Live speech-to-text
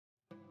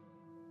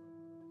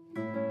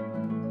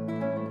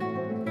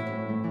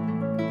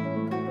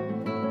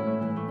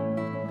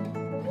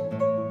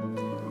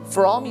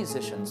For all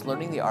musicians,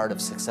 learning the art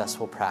of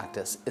successful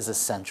practice is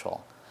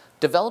essential.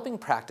 Developing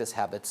practice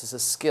habits is a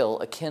skill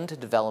akin to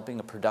developing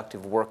a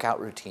productive workout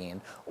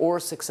routine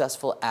or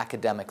successful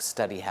academic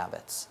study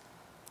habits.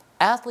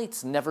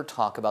 Athletes never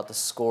talk about the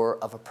score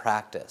of a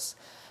practice.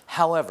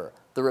 However,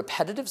 the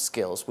repetitive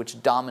skills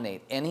which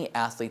dominate any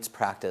athlete's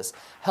practice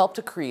help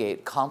to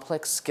create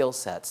complex skill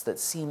sets that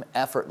seem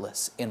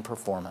effortless in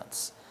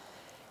performance.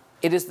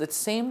 It is the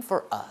same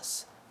for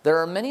us. There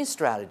are many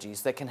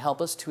strategies that can help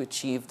us to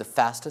achieve the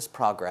fastest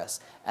progress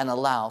and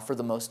allow for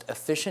the most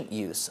efficient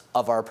use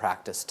of our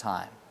practice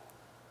time.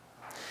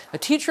 A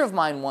teacher of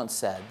mine once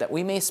said that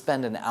we may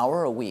spend an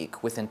hour a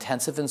week with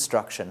intensive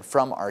instruction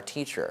from our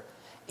teacher.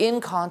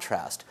 In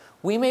contrast,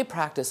 we may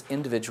practice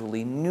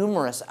individually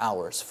numerous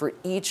hours for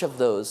each of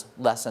those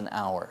lesson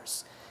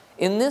hours.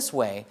 In this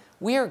way,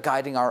 we are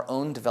guiding our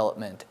own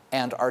development,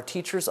 and our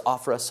teachers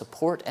offer us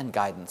support and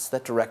guidance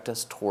that direct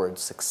us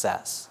towards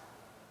success.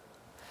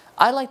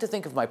 I like to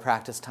think of my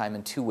practice time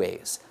in two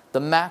ways: the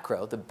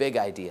macro, the big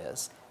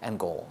ideas and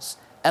goals,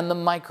 and the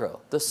micro,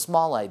 the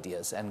small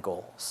ideas and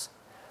goals.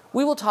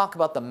 We will talk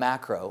about the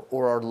macro,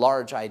 or our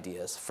large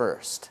ideas,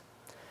 first.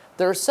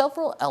 There are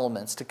several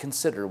elements to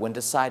consider when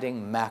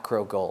deciding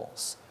macro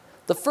goals.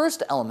 The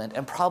first element,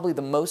 and probably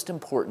the most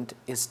important,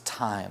 is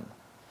time.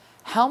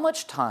 How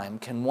much time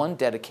can one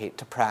dedicate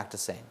to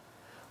practicing?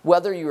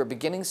 Whether you're a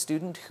beginning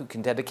student who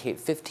can dedicate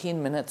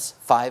 15 minutes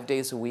 5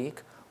 days a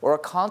week, or a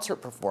concert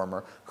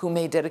performer who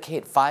may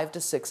dedicate 5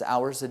 to 6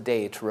 hours a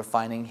day to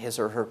refining his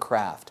or her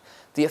craft,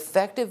 the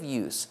effective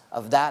use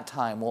of that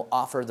time will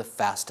offer the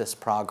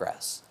fastest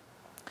progress.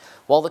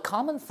 While the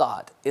common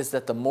thought is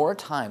that the more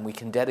time we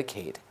can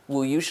dedicate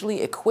will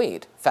usually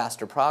equate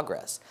faster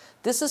progress,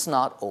 this is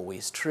not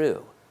always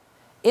true.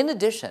 In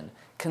addition,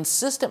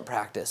 consistent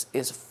practice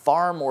is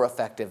far more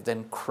effective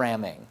than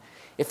cramming.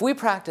 If we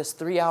practice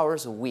 3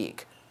 hours a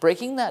week,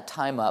 breaking that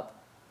time up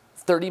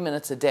 30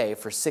 minutes a day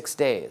for 6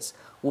 days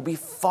will be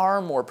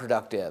far more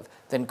productive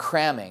than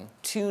cramming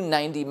 2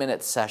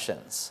 90-minute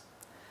sessions.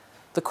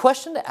 The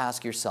question to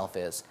ask yourself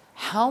is,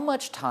 how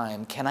much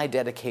time can I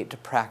dedicate to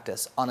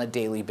practice on a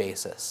daily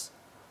basis?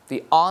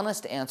 The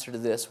honest answer to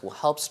this will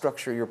help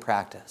structure your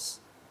practice.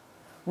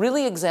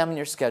 Really examine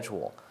your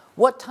schedule.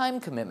 What time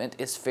commitment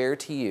is fair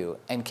to you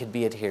and can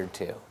be adhered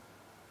to?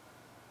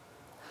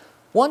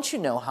 Once you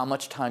know how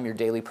much time your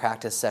daily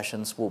practice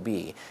sessions will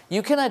be,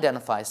 you can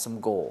identify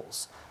some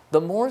goals. The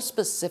more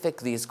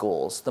specific these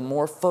goals, the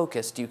more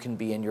focused you can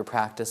be in your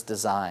practice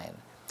design.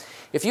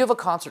 If you have a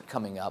concert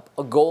coming up,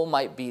 a goal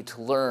might be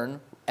to learn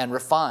and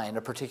refine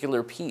a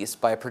particular piece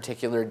by a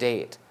particular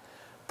date.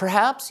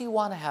 Perhaps you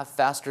want to have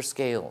faster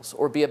scales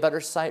or be a better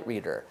sight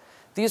reader.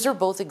 These are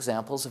both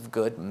examples of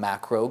good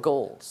macro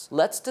goals.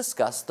 Let's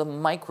discuss the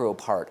micro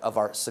part of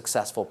our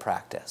successful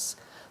practice.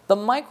 The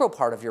micro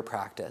part of your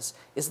practice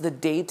is the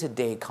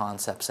day-to-day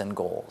concepts and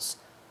goals.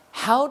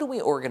 How do we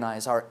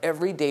organize our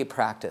everyday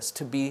practice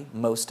to be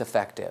most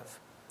effective?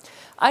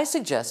 I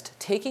suggest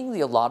taking the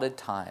allotted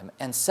time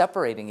and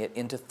separating it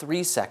into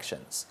 3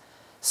 sections.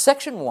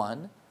 Section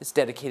 1 is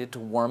dedicated to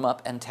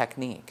warm-up and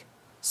technique.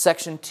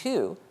 Section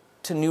 2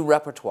 to new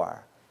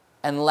repertoire.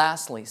 And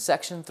lastly,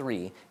 Section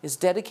 3 is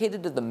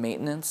dedicated to the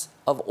maintenance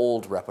of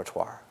old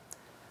repertoire.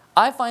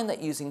 I find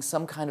that using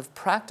some kind of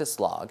practice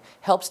log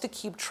helps to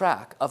keep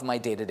track of my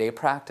day-to-day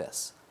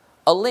practice.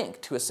 A link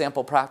to a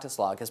sample practice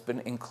log has been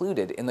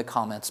included in the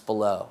comments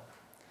below.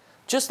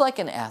 Just like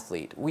an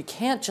athlete, we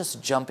can't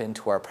just jump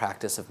into our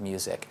practice of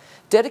music.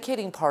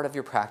 Dedicating part of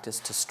your practice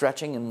to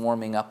stretching and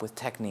warming up with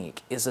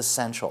technique is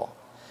essential.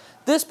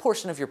 This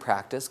portion of your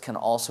practice can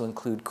also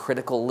include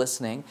critical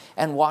listening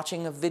and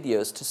watching of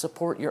videos to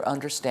support your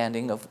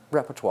understanding of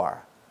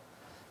repertoire.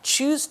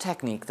 Choose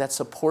technique that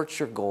supports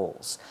your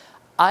goals.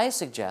 I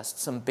suggest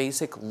some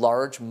basic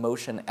large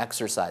motion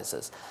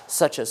exercises,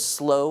 such as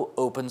slow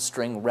open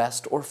string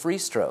rest or free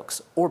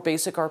strokes, or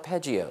basic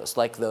arpeggios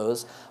like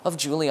those of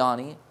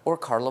Giuliani or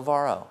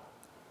Carlavaro.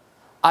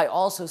 I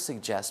also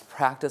suggest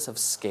practice of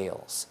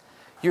scales.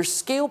 Your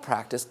scale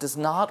practice does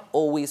not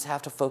always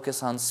have to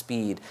focus on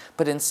speed,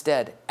 but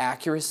instead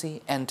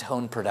accuracy and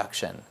tone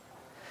production.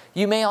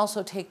 You may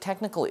also take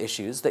technical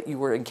issues that you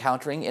were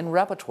encountering in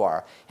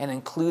repertoire and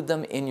include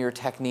them in your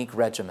technique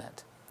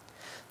regiment.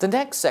 The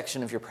next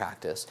section of your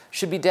practice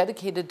should be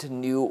dedicated to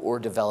new or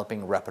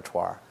developing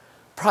repertoire.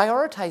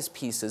 Prioritize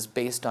pieces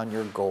based on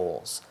your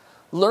goals.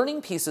 Learning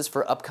pieces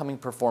for upcoming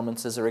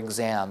performances or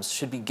exams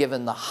should be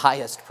given the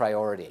highest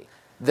priority.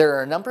 There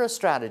are a number of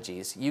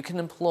strategies you can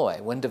employ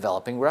when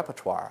developing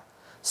repertoire.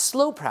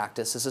 Slow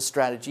practice is a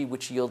strategy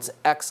which yields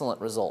excellent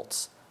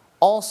results.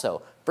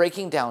 Also,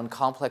 breaking down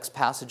complex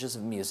passages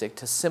of music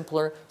to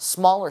simpler,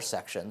 smaller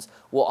sections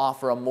will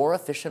offer a more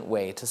efficient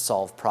way to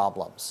solve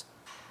problems.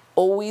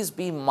 Always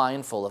be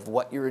mindful of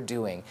what you are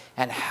doing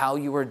and how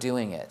you are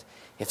doing it.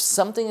 If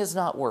something is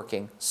not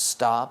working,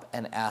 stop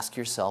and ask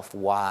yourself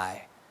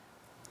why.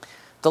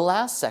 The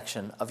last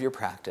section of your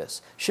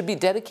practice should be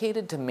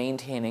dedicated to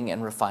maintaining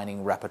and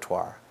refining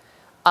repertoire.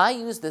 I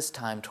use this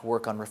time to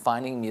work on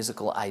refining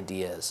musical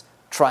ideas,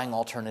 trying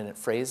alternate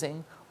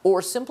phrasing,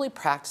 or simply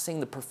practicing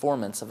the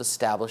performance of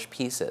established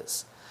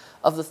pieces.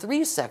 Of the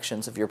 3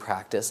 sections of your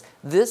practice,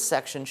 this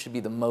section should be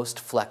the most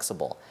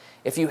flexible.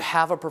 If you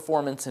have a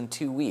performance in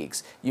 2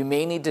 weeks, you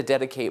may need to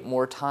dedicate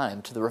more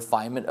time to the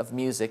refinement of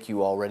music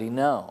you already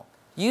know.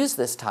 Use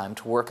this time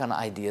to work on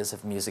ideas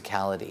of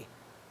musicality.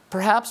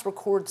 Perhaps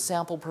record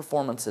sample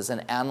performances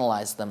and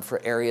analyze them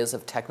for areas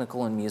of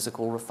technical and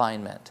musical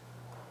refinement.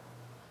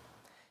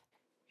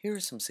 Here are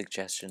some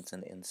suggestions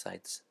and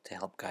insights to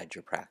help guide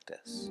your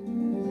practice.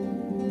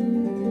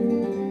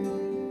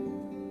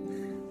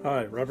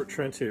 Hi, Robert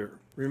Trent here.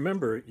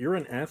 Remember, you're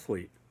an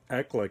athlete.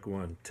 Act like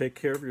one. Take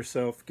care of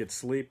yourself, get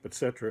sleep,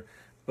 etc.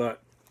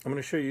 But I'm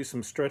going to show you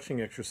some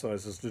stretching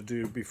exercises to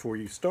do before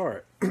you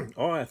start.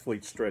 All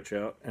athletes stretch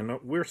out, and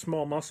we're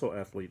small muscle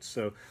athletes,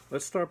 so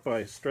let's start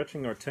by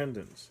stretching our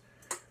tendons.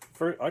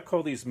 First, I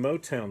call these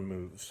Motown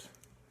moves.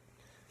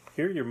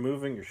 Here you're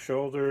moving your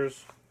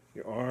shoulders,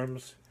 your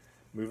arms,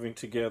 moving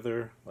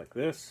together like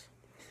this.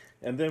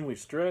 And then we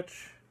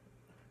stretch.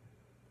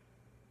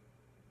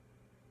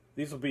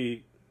 These will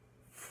be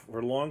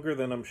for longer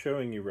than I'm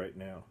showing you right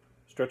now.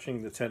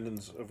 Stretching the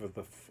tendons over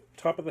the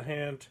top of the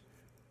hand,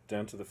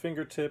 down to the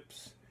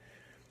fingertips.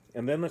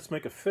 And then let's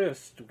make a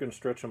fist. We're going to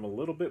stretch them a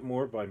little bit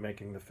more by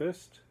making the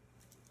fist.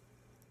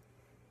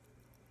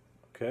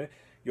 Okay,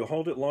 you'll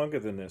hold it longer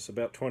than this,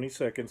 about 20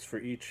 seconds for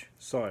each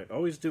side.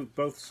 Always do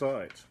both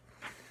sides.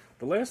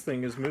 The last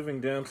thing is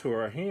moving down to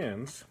our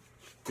hands,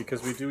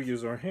 because we do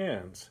use our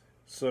hands.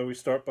 So we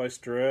start by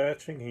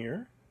stretching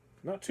here,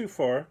 not too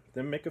far,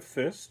 then make a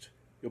fist.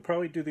 You'll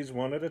probably do these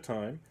one at a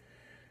time.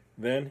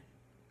 Then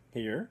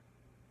here,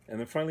 and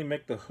then finally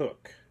make the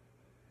hook.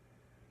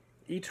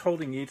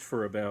 Holding each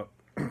for about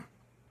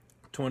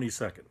 20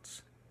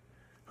 seconds.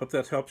 Hope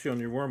that helps you on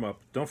your warm-up.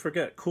 Don't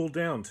forget, cool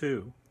down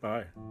too.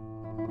 Bye.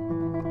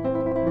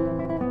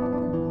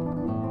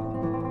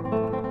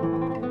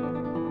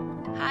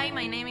 Hi,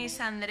 my name is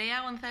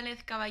Andrea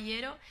Gozalez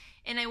Caballero,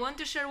 and I want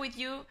to share with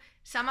you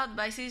some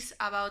advices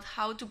about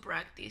how to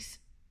practice.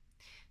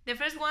 The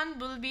first one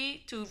will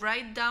be to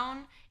write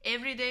down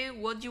every day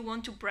what you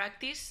want to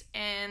practice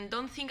and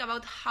don't think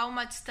about how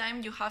much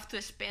time you have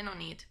to spend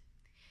on it.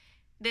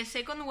 The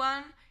second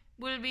one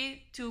will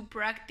be to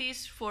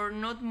practice for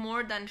not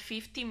more than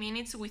 50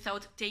 minutes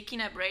without taking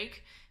a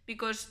break,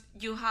 because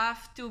you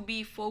have to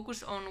be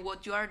focused on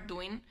what you are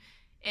doing,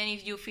 and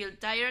if you feel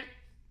tired,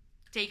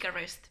 take a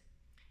rest.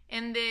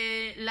 And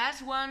the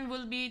last one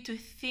will be to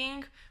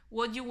think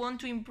what you want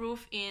to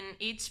improve in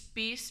each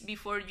piece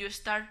before you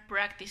start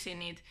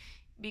practicing it,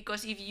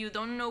 because if you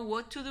don't know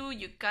what to do,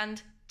 you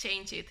can't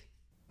change it.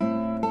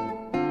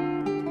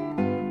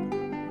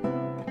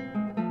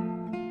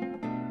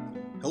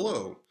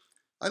 Hello.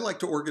 I like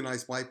to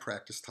organize my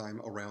practice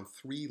time around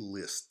 3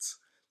 lists.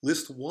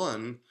 List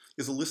 1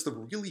 is a list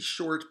of really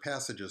short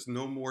passages,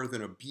 no more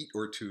than a beat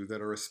or 2,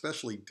 that are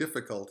especially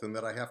difficult and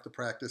that I have to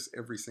practice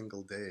every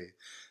single day.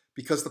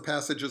 Because the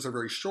passages are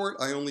very short,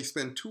 I only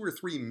spend 2 or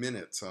 3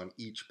 minutes on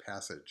each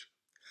passage.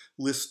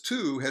 List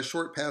 2 has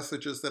short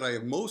passages that I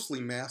have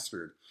mostly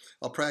mastered.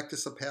 I'll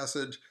practice a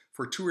passage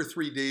for 2 or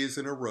 3 days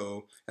in a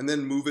row and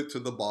then move it to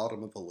the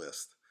bottom of the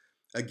list.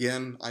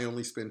 Again, I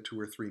only spend 2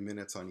 or 3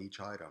 minutes on each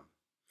item.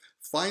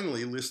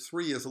 Finally, list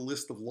 3 is a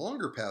list of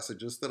longer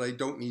passages that I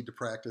don't need to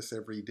practice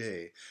every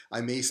day.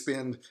 I may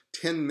spend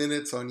 10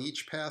 minutes on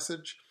each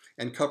passage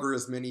and cover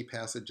as many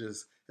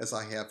passages as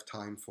I have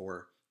time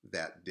for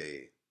that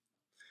day.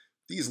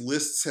 These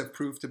lists have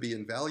proved to be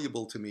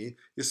invaluable to me,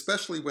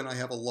 especially when I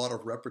have a lot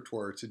of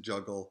repertoire to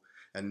juggle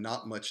and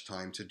not much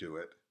time to do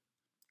it.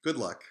 Good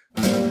luck.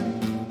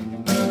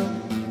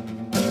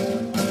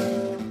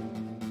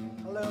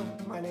 Hello,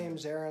 my name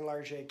is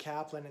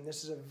Larget-Caplan, and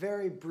this is a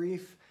very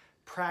brief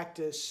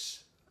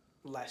practice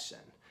lesson.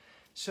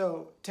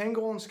 So,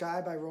 Tango in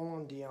Sky by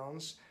Roland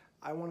Dion's,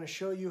 I want to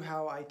show you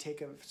how I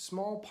take a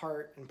small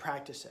part and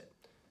practice it.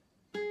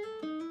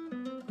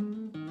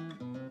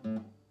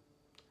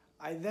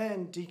 I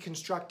then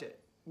deconstruct it.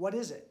 What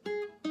is it?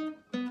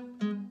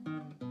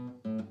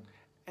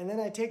 And then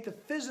I take the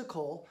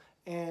physical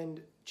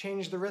and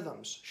change the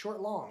rhythms.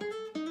 Short, long.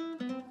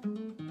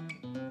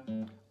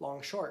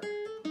 Long, short.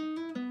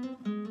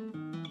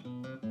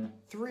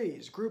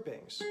 Threes,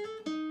 groupings.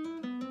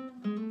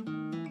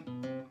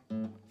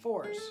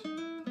 Fours.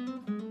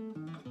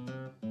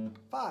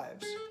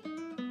 Fives.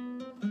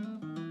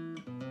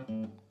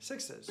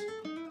 Sixes.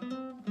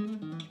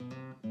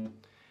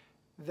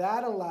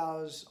 That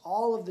allows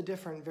all of the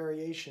different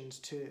variations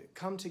to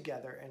come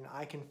together, and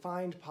I can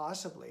find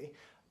possibly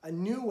a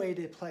new way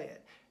to play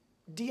it.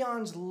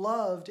 Dion's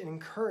loved and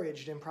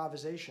encouraged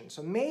improvisation,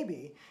 so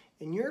maybe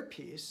in your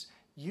piece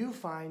you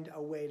find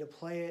a way to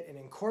play it and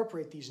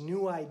incorporate these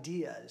new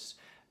ideas,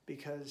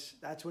 because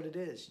that's what it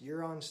is.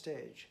 You're on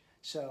stage.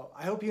 So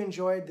I hope you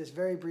enjoyed this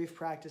very brief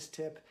practice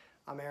tip.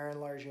 I'm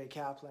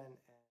Larget-Caplan.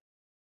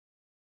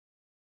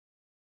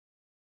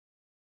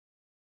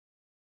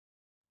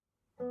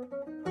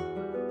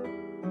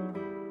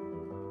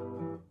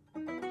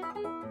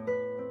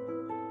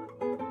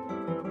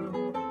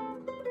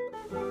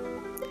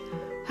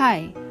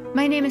 Hi,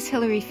 My name is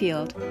Hilary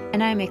Field,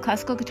 and I am a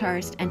classical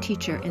guitarist and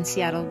teacher in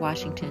Seattle,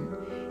 Washington.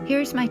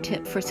 Here's my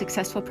tip for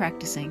successful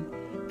practicing.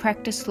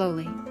 Practice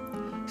slowly.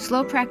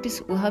 Slow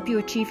practice will help you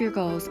achieve your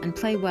goals and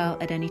play well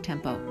at any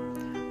tempo.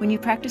 When you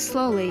practice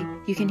slowly,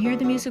 you can hear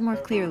the music more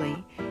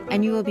clearly,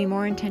 and you will be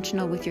more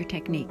intentional with your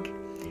technique.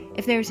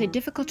 If there is a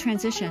difficult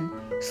transition,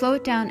 slow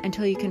it down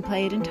until you can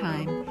play it in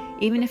time,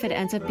 even if it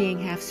ends up being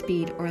half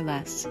speed or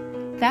less.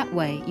 That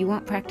way, you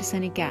won't practice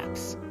any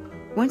gaps.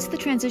 Once the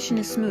transition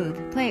is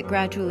smooth, play it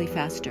gradually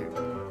faster.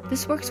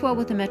 This works well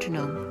with the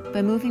metronome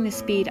by moving the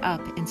speed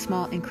up in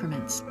small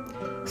increments.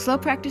 Slow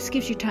practice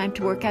gives you time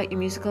to work out your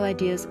musical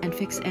ideas and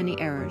fix any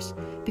errors,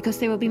 because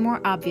they will be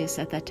more obvious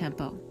at that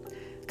tempo.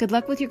 Good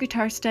luck with your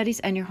guitar studies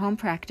and your home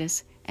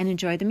practice, and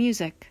enjoy the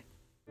music.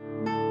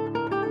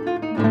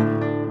 Hello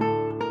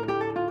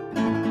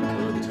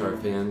guitar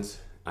fans,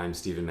 I'm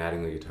Stephen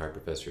Mattingly, guitar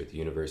professor at the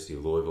University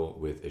of Louisville,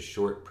 with a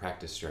short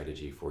practice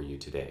strategy for you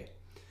today.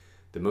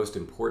 The most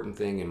important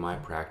thing in my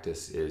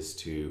practice is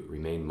to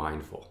remain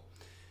mindful,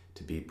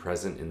 to be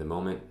present in the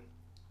moment,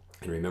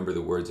 and remember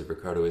the words of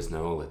Ricardo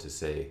Isnaola to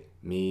say,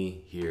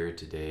 me, here,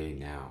 today,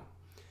 now.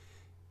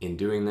 In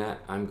doing that,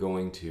 I'm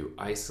going to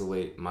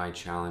isolate my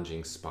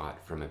challenging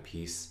spot from a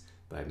piece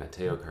by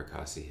Matteo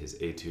Carcassi, his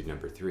Etude No.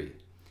 3.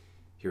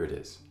 Here it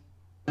is.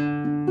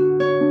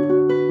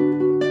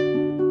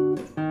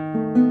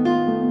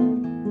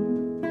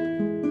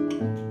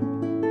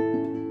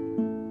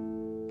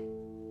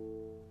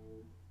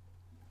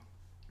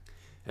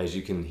 As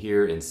you can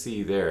hear and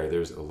see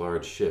there's a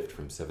large shift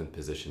from 7th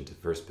position to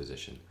 1st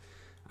position.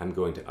 I'm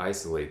going to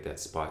isolate that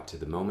spot to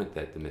the moment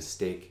that the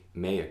mistake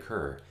may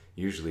occur,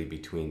 usually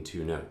between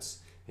two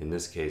notes. In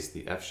this case,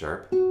 the F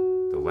sharp,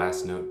 the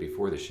last note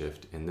before the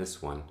shift, and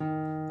this one,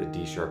 the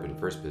D sharp in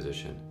 1st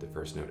position, the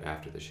first note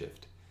after the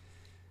shift.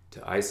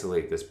 To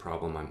isolate this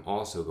problem, I'm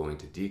also going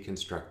to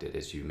deconstruct it,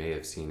 as you may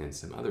have seen in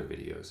some other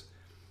videos.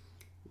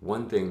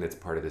 One thing that's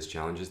part of this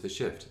challenge is the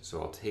shift, so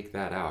I'll take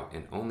that out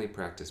and only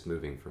practice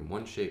moving from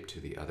one shape to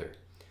the other.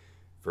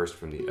 First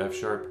from the F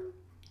sharp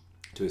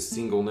to a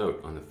single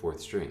note on the 4th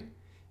string,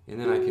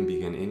 and then I can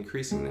begin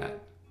increasing that.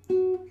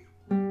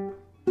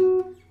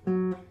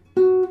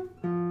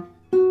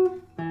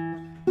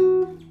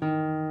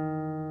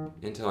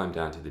 Until I'm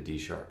down to the D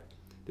sharp.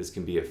 This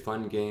can be a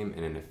fun game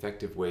and an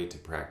effective way to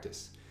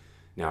practice.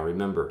 Now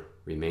remember,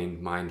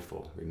 remain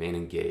mindful, remain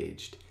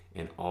engaged,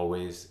 and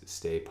always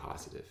stay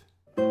positive.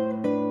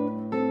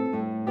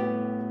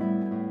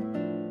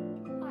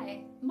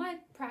 Hi, my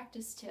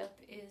practice tip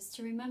is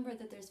to remember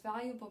that there's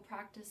valuable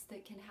practice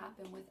that can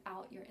happen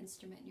without your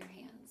instrument in your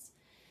hands.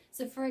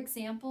 So for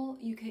example,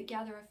 you could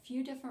gather a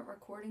few different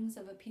recordings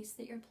of a piece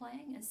that you're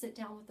playing and sit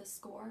down with a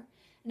score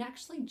and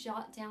actually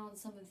jot down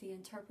some of the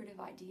interpretive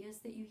ideas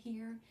that you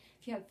hear.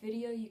 If you have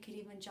video, you could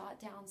even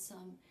jot down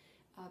some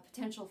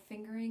potential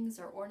fingerings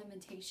or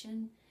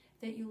ornamentation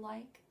that you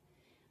like.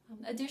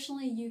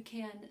 Additionally, you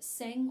can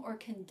sing or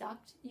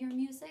conduct your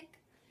music.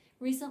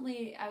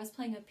 Recently, I was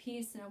playing a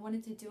piece and I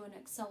wanted to do an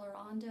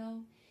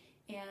accelerando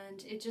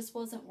and it just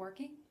wasn't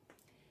working.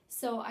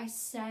 So I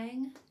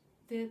sang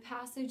the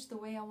passage the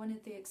way I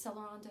wanted the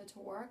accelerando to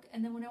work,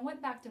 and then when I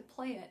went back to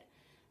play it,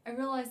 I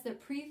realized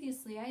that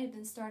previously I had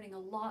been starting a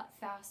lot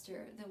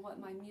faster than what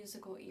my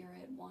musical ear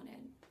had wanted.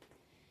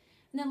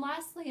 And then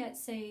lastly, I'd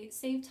say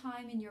save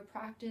time in your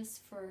practice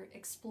for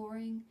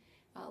exploring,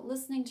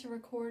 listening to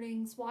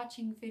recordings,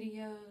 watching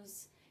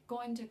videos,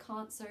 going to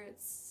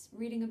concerts,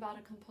 reading about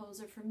a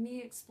composer. For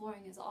me,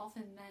 exploring has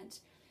often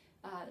meant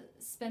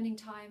spending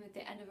time at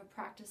the end of a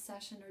practice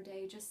session or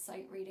day just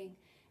sight reading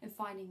and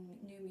finding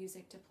new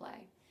music to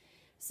play.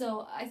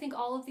 So I think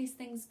all of these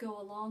things go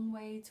a long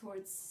way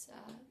towards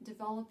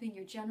developing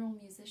your general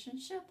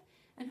musicianship,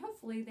 and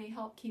hopefully they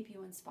help keep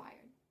you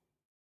inspired.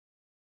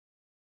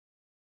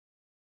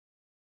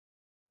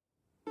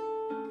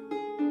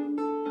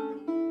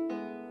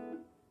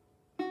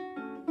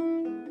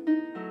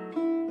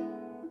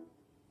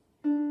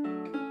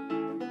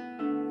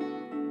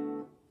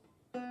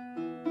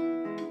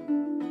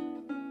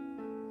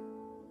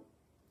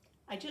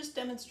 I just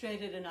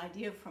demonstrated an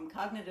idea from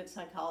cognitive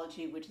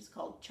psychology which is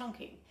called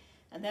chunking,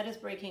 and that is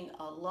breaking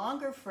a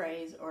longer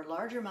phrase or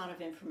larger amount of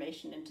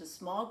information into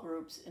small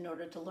groups in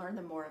order to learn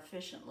them more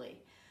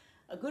efficiently.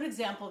 A good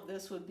example of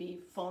this would be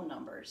phone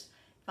numbers.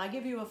 If I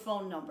give you a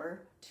phone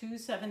number,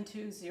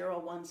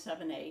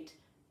 2720178,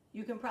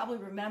 you can probably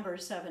remember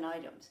 7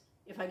 items.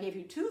 If I gave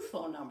you 2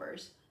 phone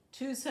numbers,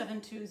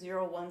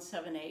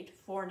 2720178,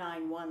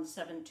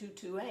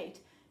 4917228,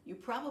 you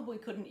probably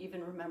couldn't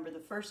even remember the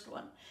first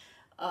one.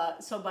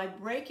 So by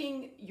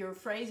breaking your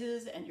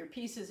phrases and your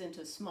pieces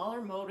into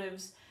smaller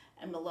motives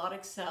and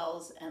melodic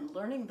cells and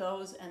learning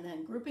those and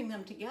then grouping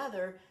them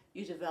together,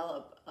 you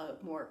develop a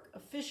more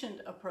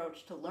efficient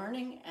approach to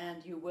learning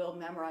and you will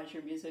memorize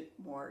your music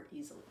more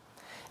easily.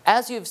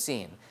 As you've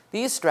seen,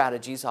 these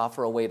strategies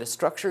offer a way to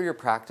structure your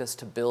practice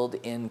to build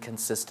in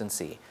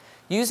consistency.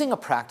 Using a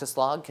practice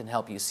log can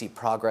help you see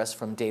progress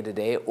from day to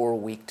day or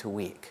week to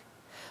week.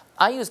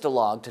 I used a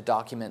log to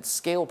document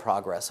scale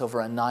progress over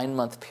a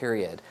 9-month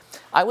period.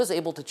 I was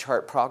able to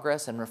chart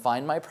progress and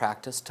refine my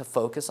practice to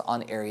focus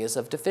on areas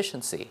of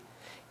deficiency.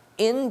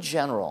 In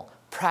general,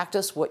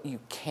 practice what you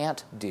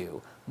can't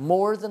do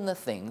more than the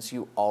things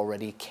you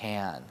already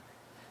can.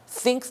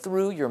 Think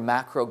through your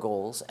macro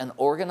goals and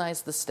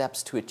organize the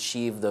steps to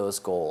achieve those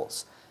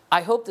goals.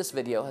 I hope this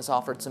video has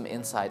offered some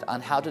insight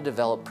on how to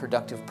develop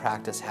productive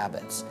practice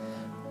habits.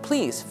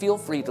 Please feel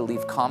free to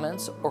leave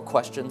comments or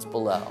questions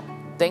below.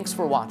 Thanks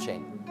for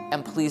watching,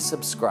 and please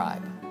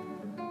subscribe.